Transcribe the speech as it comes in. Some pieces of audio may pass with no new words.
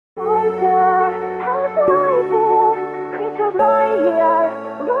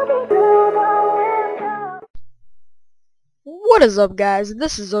What is up, guys?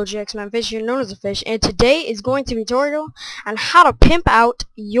 This is OGXManFish, known as the Fish, and today is going to be a tutorial on how to pimp out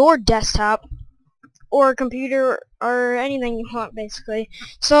your desktop or computer or anything you want, basically.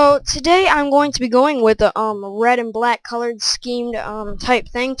 So today I'm going to be going with a red and black colored schemed type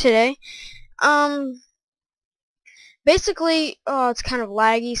thing today. Basically, it's kind of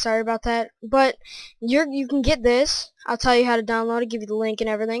laggy, sorry about that, but you can get this. I'll tell you how to download it, give you the link and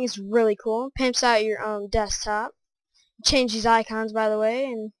everything. It's really cool. Pimps out your desktop. Change these icons, by the way,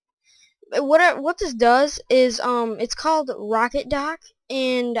 and what this does is it's called Rocket Dock,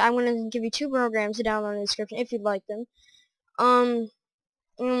 and I'm gonna give you two programs to download in the description if you'd like them.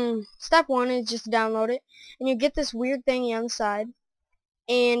 Step one is just to download it, and you get this weird thingy on the side,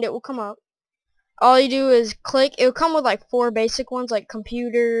 and it will come up. All you do is click. It will come with like 4 basic ones, like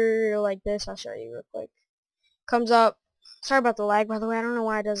computer, like this. I'll show you real quick. Comes up. Sorry about the lag, by the way. I don't know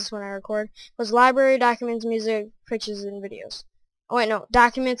why it does this when I record. It was library, documents, music, pictures, and videos. Oh wait, no.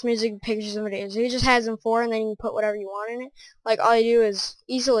 Documents, music, pictures, and videos. It just has them 4, and then you can put whatever you want in it. Like, all you do is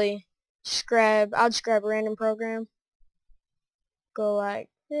easily just I'll just grab a random program. Go like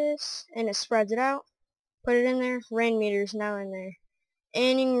this, and it spreads it out. Put it in there. Rain meter's now in there.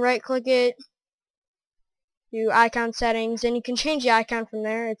 And you can right-click it. Do icon settings, and you can change the icon from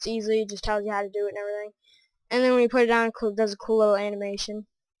there. It's easy. It just tells you how to do it and everything. And then when you put it down, it does a cool little animation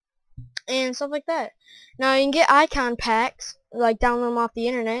and stuff like that. Now you can get icon packs, like download them off the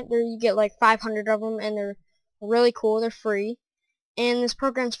internet. There you get like 500 of them, and they're really cool. They're free, and this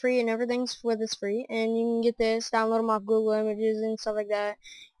program's free, and everything's with it's free. And you can get this, download them off Google Images and stuff like that.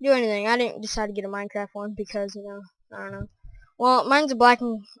 Do anything. I didn't decide to get a Minecraft one because I don't know. Well, mine's a black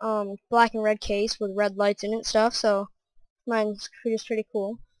and red case with red lights in it and stuff, so mine's just pretty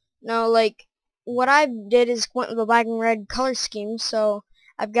cool. Now, like, what I did is went with the black and red color scheme, so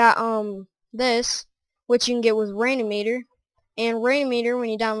I've got this, which you can get with Rainometer, and Rainometer, when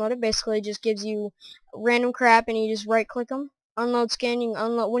you download it, basically just gives you random crap, and you just right click them, unload scan. You can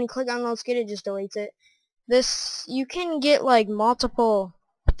unload, when you click unload scan, it just deletes it. This, you can get like multiple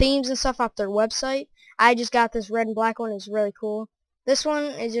themes and stuff off their website. I just got this red and black one. It's really cool. This one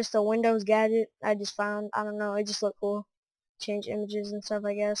is just a Windows gadget I just found. I don't know, it just looked cool. Change images and stuff,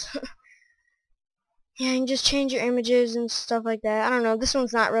 I guess. Yeah, you can just change your images and stuff like that. I don't know. This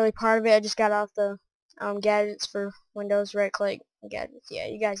one's not really part of it. I just got off the gadgets for Windows. Right click gadgets. Yeah,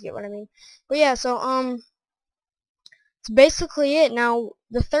 you guys get what I mean. But yeah, so it's basically it. Now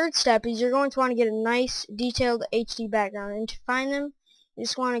the third step is you're going to want to get a nice detailed HD background, and to find them, you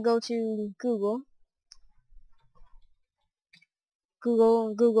just want to go to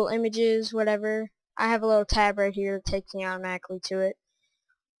Google Images, whatever. I have a little tab right here that takes me automatically to it,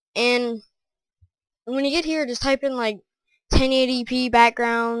 and when you get here, just type in like 1080p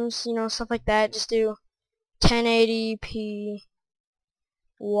backgrounds, stuff like that. Just do 1080p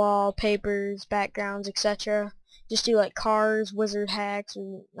wallpapers, backgrounds, etc. Just do like cars, wizard hacks,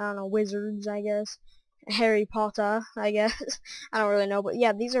 or I don't know, wizards, I guess. Harry Potter, I guess. I don't really know, but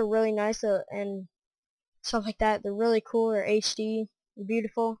yeah, these are really nice and stuff like that. They're really cool. They're HD, they're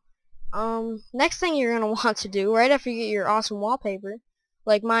beautiful. Next thing you're gonna want to do right after you get your awesome wallpaper.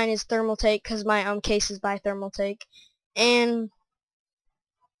 Like mine is Thermaltake, because my case is by Thermaltake, and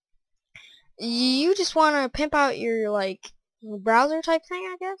you just want to pimp out your like browser type thing,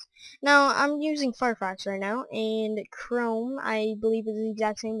 I guess. Now I'm using Firefox right now, and Chrome I believe is the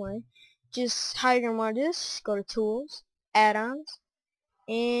exact same way. Just how you're gonna want to do this: go to Tools, Add-ons,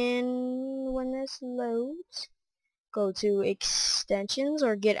 and when this loads, go to Extensions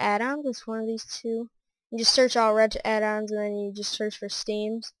or Get Add-ons. It's one of these two. You just search all red add-ons, and then you just search for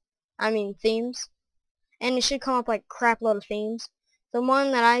themes, and it should come up like crap load of themes. The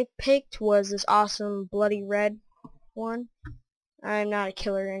one that I picked was this awesome bloody red one. I'm not a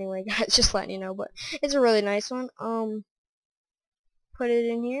killer anyway, guys, just letting you know, but it's a really nice one. Put it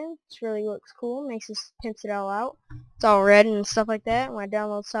in here. It really looks cool. Pimps it all out. It's all red and stuff like that. When I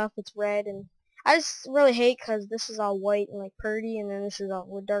download stuff, it's red, and I just really hate because this is all white and like pretty, and then this is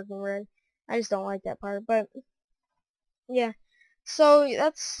all dark and red. I just don't like that part, but yeah. So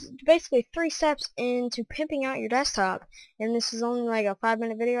that's basically 3 steps into pimping out your desktop, and this is only like a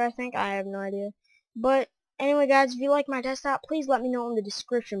 5-minute video, I think. I have no idea. But anyway, guys, if you like my desktop, please let me know in the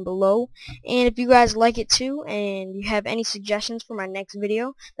description below. And if you guys like it too, and you have any suggestions for my next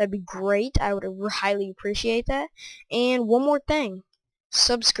video, that'd be great. I would highly appreciate that. And one more thing,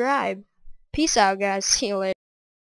 subscribe. Peace out, guys. See you later.